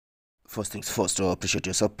First things first, I appreciate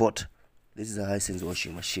your support. This is a Hisense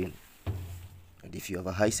washing machine, and if you have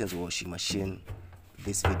a Hisense washing machine,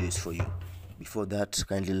 this video is for you. Before that,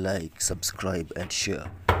 kindly like, subscribe and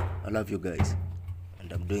share. I love you guys,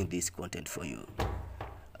 and I'm doing this content for you.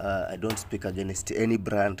 I don't speak against any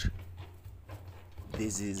brand.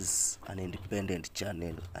 This is an independent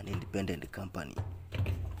channel, an independent company.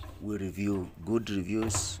 We review good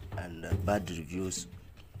reviews and bad reviews,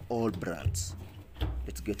 all brands.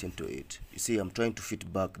 Let's get into it. You see, I'm trying to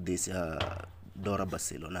fit back this Dora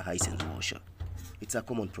Basil on a Hisense washer. It's a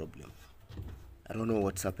common problem. I don't know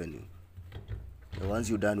what's happening. Once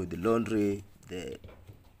you're done with the laundry, the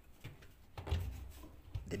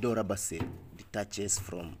Dora Basil detaches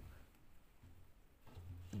from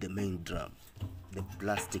the main drum, the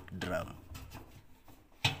plastic drum.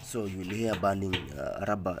 So you'll hear burning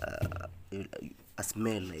rubber, a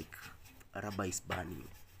smell like rubber is burning.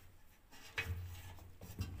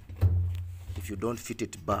 If you don't fit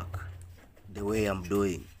it back the way I'm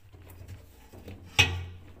doing,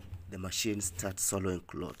 the machine starts swallowing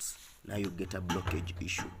clothes. Now you get a blockage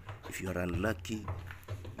issue. If you are unlucky,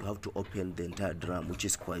 you have to open the entire drum, which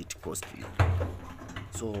is quite costly.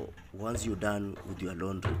 So once you're done with your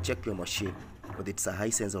laundry, check your machine, whether it's a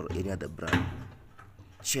Hisense or any other brand.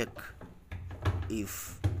 Check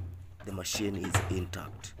if the machine is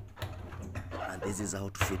intact. And this is how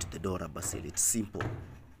to fit the Dora Basil. It's simple.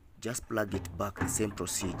 Just plug it back, the same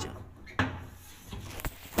procedure.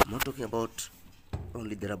 I'm not talking about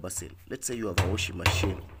only the rubber seal. Let's say you have a washing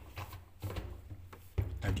machine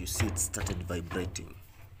and you see it started vibrating.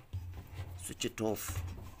 Switch it off.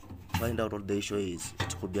 Find out what the issue is.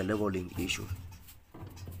 It could be a leveling issue.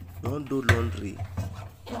 Don't do laundry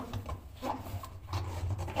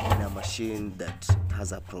in a machine that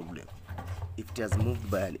has a problem. If it has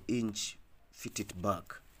moved by an inch, fit it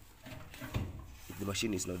back. If the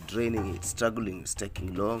machine is not draining, it's struggling, it's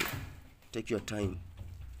taking long, take your time.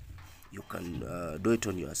 You can do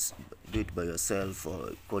it by yourself,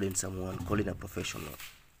 or call in someone, call in a professional.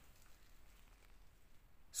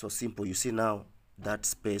 So simple. You see now that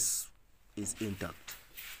space is intact.